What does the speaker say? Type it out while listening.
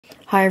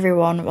Hi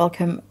everyone,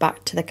 welcome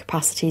back to the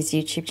Capacities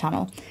YouTube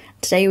channel.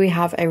 Today we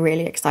have a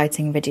really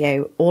exciting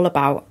video all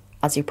about,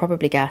 as you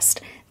probably guessed,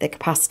 the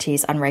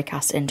Capacities and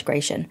Raycast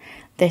integration.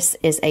 This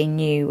is a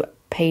new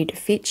paid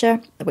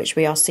feature which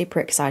we are super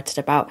excited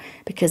about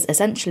because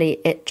essentially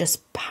it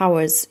just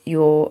powers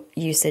your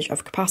usage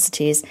of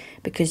Capacities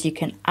because you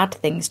can add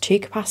things to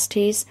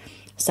Capacities,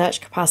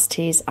 search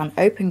Capacities and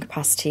open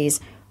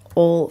Capacities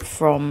all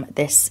from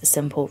this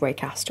simple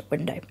Raycast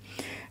window.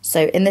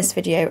 So in this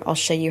video, I'll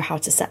show you how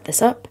to set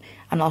this up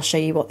and I'll show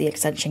you what the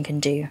extension can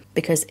do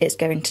because it's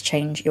going to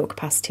change your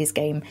Capacities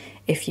game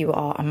if you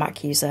are a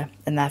Mac user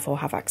and therefore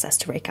have access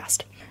to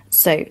Raycast.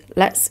 So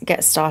let's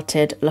get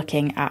started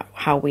looking at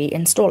how we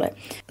install it.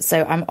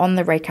 So I'm on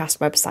the Raycast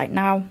website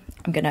now.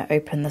 I'm going to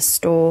open the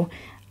store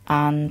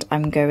and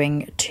I'm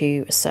going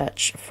to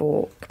search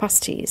for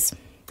Capacities.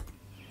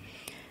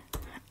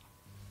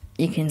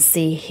 You can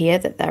see here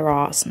that there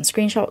are some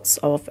screenshots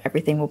of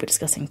everything we'll be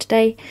discussing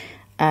today.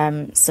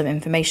 Some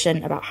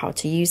information about how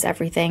to use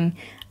everything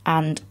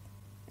and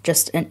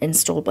just an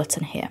install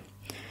button here.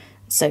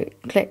 So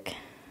click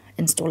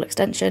install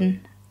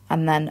extension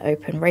and then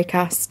open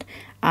Raycast,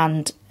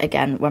 and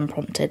again when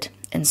prompted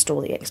install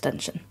the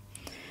extension.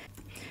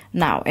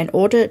 Now in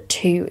order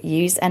to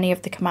use any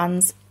of the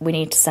commands we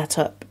need to set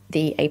up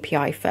the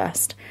API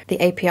first.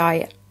 The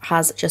API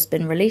has just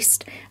been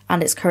released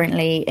and it's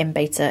currently in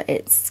beta.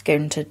 It's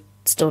going to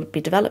still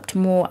be developed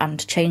more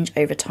and change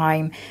over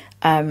time.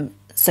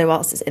 So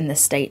whilst it's in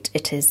this state,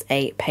 it is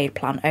a paid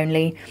plan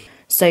only.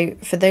 So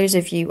for those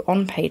of you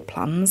on paid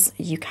plans,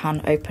 you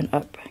can open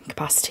up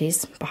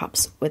Capacities,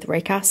 perhaps with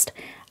Raycast,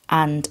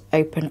 and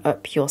open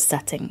up your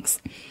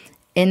settings.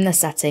 In the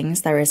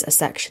settings, there is a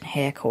section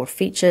here called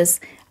Features,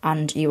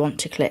 and you want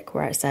to click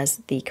where it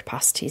says the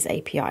Capacities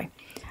API.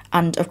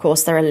 And of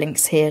course, there are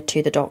links here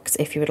to the docs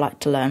if you would like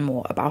to learn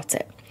more about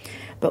it.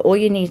 But all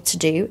you need to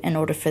do in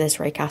order for this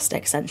Raycast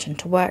extension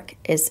to work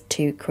is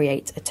to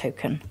create a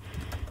token.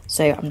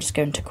 So I'm just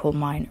going to call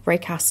mine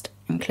Raycast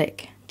and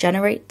click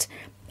generate,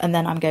 and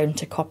then I'm going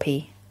to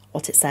copy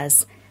what it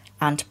says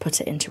and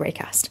put it into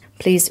Raycast.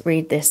 Please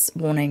read this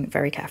warning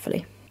very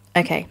carefully.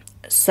 Okay,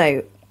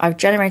 so I've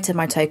generated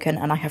my token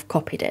and I have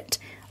copied it.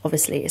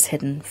 Obviously it's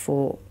hidden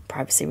for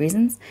privacy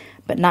reasons,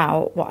 but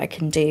now what I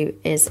can do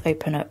is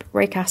open up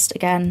Raycast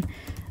again,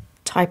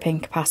 type in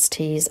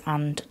Capacities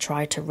and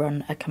try to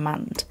run a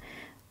command.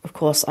 Of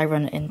course I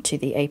run into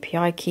the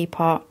API key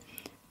part,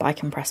 but I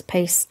can press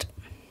paste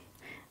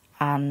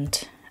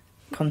and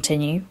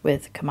continue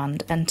with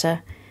Command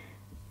Enter,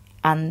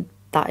 and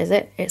that is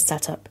it, it's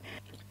set up.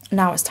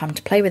 Now it's time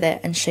to play with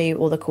it and show you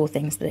all the cool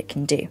things that it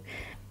can do.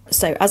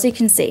 So as you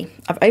can see,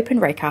 I've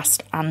opened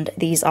Raycast and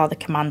these are the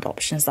command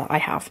options that I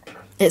have.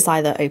 It's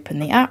either open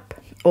the app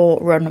or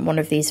run one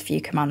of these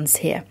few commands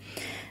here.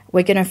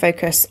 We're going to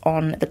focus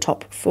on the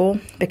top four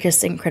because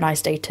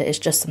synchronized data is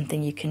just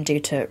something you can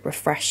do to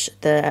refresh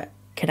the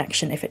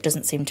connection if it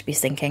doesn't seem to be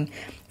syncing.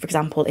 For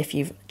example, if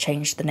you've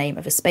changed the name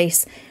of a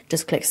space,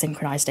 just click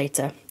synchronize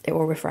data, it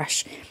will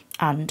refresh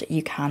and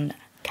you can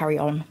carry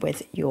on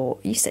with your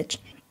usage.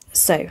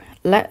 So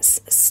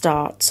let's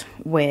start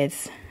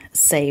with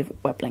save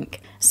web link.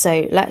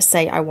 So let's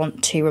say I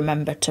want to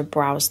remember to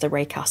browse the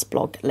Raycast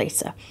blog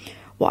later.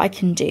 What I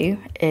can do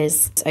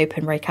is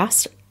open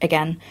Raycast.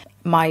 Again,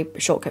 my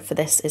shortcut for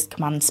this is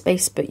Command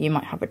space, but you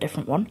might have a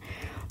different one.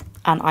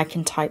 And I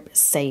can type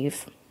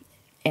save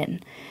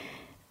in.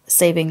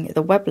 Saving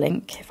the web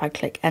link, if I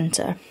click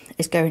enter,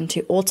 is going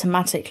to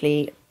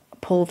automatically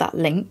pull that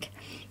link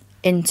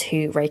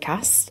into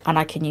Raycast, and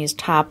I can use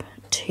tab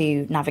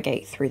to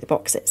navigate through the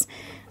boxes.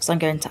 So I'm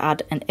going to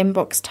add an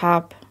inbox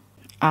tab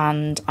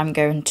and I'm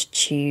going to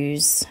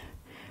choose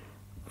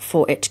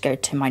for it to go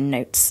to my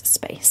notes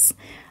space.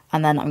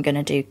 And then I'm going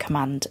to do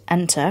Command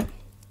Enter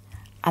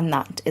and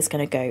that is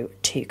going to go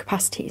to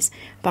Capacities.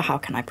 But how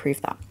can I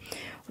prove that?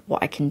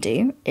 What I can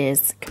do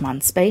is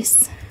Command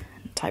space,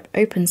 type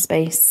open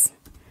space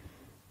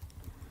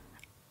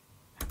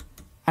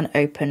and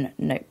open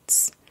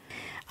notes.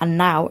 And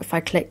now if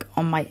I click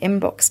on my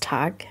inbox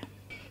tag,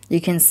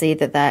 you can see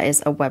that there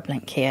is a web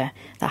link here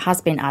that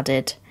has been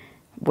added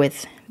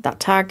with that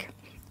tag.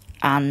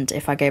 And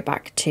if I go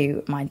back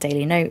to my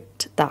daily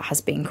note, that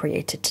has been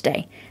created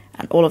today.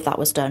 And all of that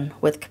was done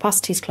with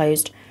Capacities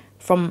closed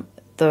from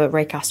the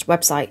Raycast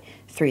website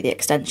through the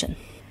extension.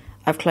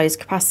 I've closed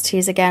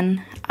Capacities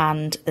again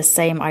and the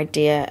same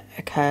idea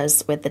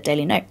occurs with the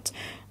daily note.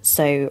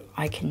 So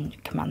I can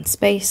Command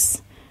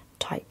space,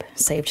 type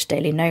saved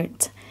daily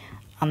note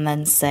and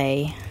then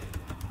say,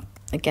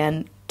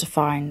 again,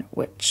 define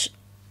which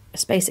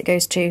space it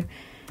goes to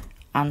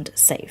and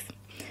save.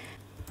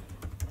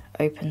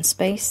 Open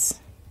space,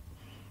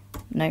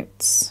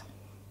 notes,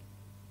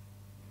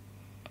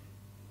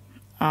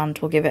 and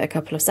we'll give it a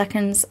couple of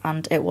seconds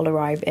and it will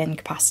arrive in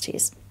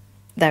Capacities.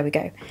 There we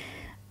go.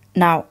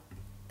 Now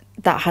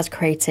that has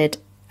created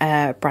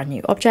a brand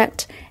new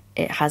object.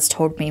 It has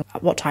told me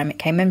at what time it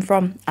came in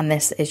from, and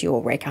this is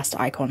your Raycast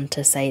icon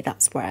to say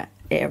that's where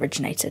it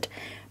originated.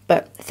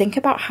 But think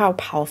about how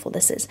powerful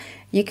this is.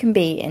 You can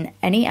be in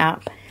any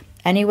app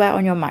anywhere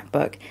on your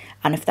MacBook,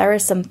 and if there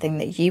is something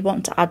that you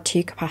want to add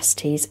to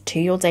Capacities to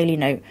your daily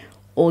note,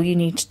 all you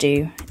need to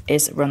do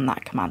is run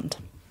that command.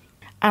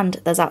 And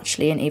there's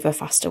actually an even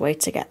faster way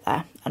to get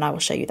there, and I will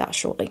show you that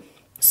shortly.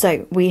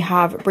 So we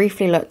have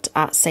briefly looked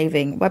at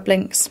saving web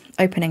links,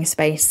 opening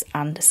space,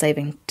 and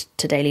saving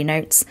to daily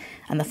notes,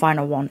 and the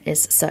final one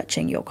is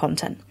searching your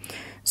content.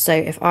 So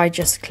if I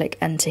just click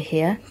enter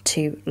here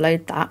to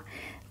load that,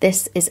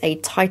 this is a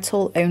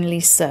title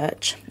only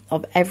search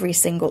of every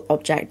single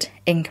object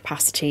in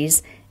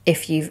Capacities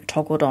if you've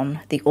toggled on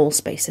the all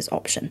spaces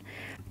option.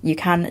 You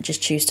can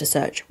just choose to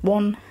search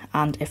one,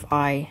 and if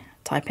I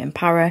type in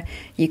para,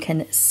 you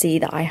can see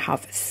that I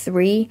have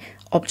 3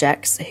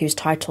 objects whose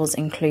titles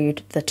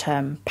include the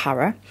term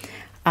para,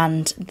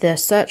 and the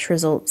search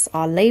results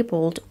are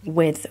labelled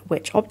with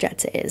which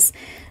object it is.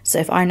 So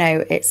if I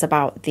know it's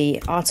about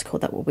the article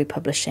that we'll be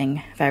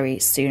publishing very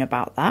soon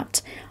about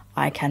that,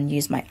 I can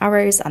use my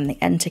arrows and the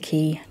enter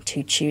key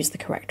to choose the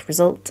correct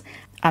result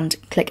and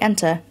click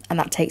enter, and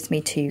that takes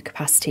me to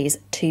Capacities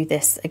to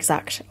this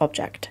exact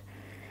object.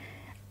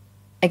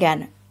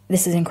 Again,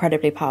 this is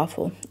incredibly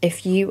powerful.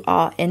 If you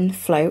are in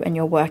Flow and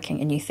you're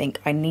working and you think,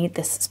 I need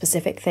this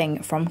specific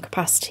thing from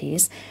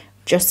Capacities,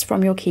 just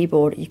from your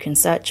keyboard, you can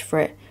search for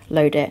it,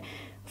 load it,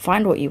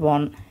 find what you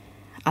want,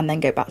 and then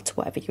go back to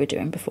whatever you were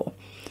doing before.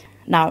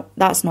 Now,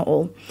 that's not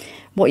all.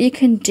 What you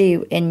can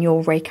do in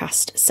your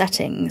Raycast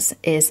settings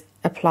is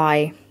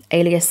apply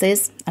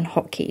aliases and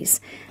hotkeys.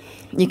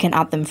 You can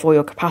add them for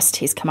your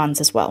Capacities commands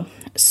as well.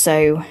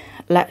 So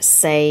let's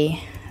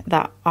say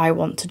that I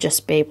want to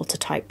just be able to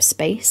type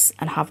space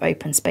and have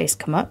open space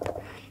come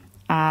up,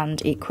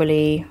 and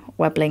equally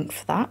web link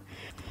for that.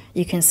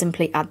 You can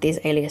simply add these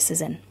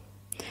aliases in.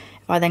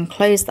 If I then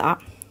close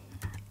that,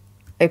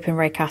 open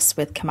Raycast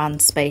with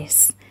command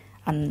space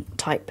and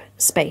type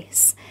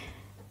space,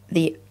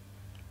 the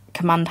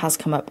command has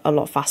come up a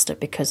lot faster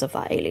because of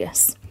that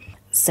alias.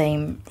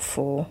 Same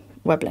for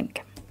web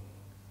link.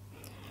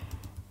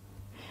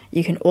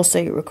 You can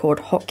also record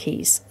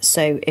hotkeys.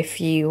 So if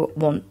you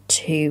want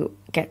to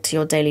get to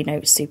your daily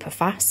notes super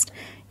fast,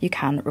 you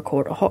can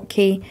record a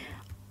hotkey.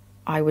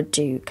 I would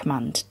do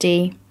Command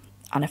D,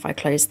 and if I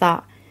close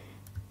that,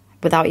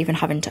 without even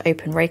having to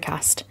open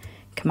Raycast,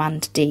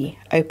 Command D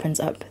opens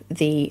up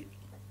the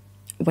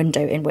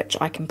window in which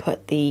I can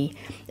put the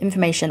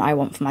information I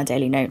want for my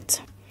daily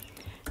note.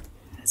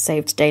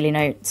 Saved daily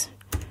note,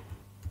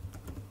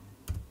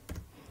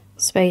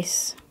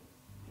 space,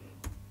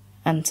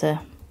 enter,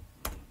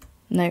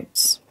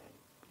 notes.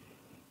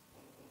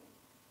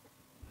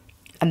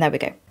 And there we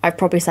go. I've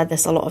probably said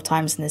this a lot of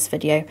times in this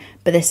video,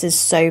 but this is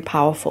so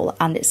powerful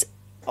and it's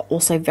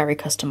also very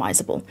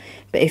customizable.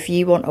 But if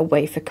you want a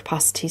way for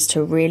Capacities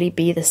to really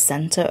be the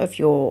center of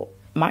your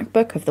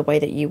MacBook, of the way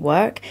that you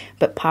work,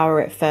 but power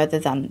it further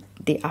than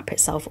the app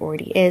itself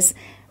already is,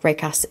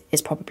 Raycast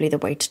is probably the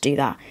way to do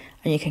that.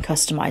 And you can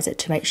customize it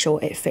to make sure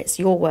it fits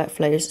your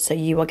workflows, so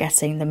you are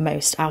getting the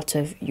most out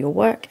of your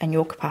work and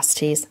your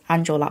Capacities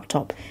and your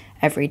laptop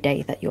every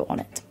day that you're on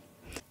it.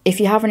 If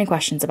you have any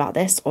questions about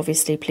this,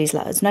 obviously please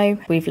let us know.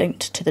 We've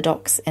linked to the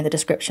docs in the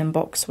description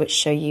box which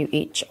show you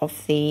each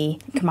of the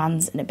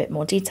commands in a bit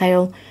more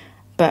detail,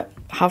 but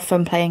have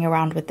fun playing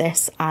around with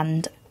this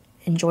and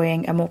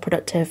enjoying a more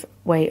productive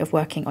way of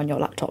working on your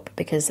laptop,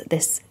 because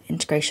this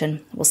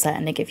integration will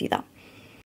certainly give you that.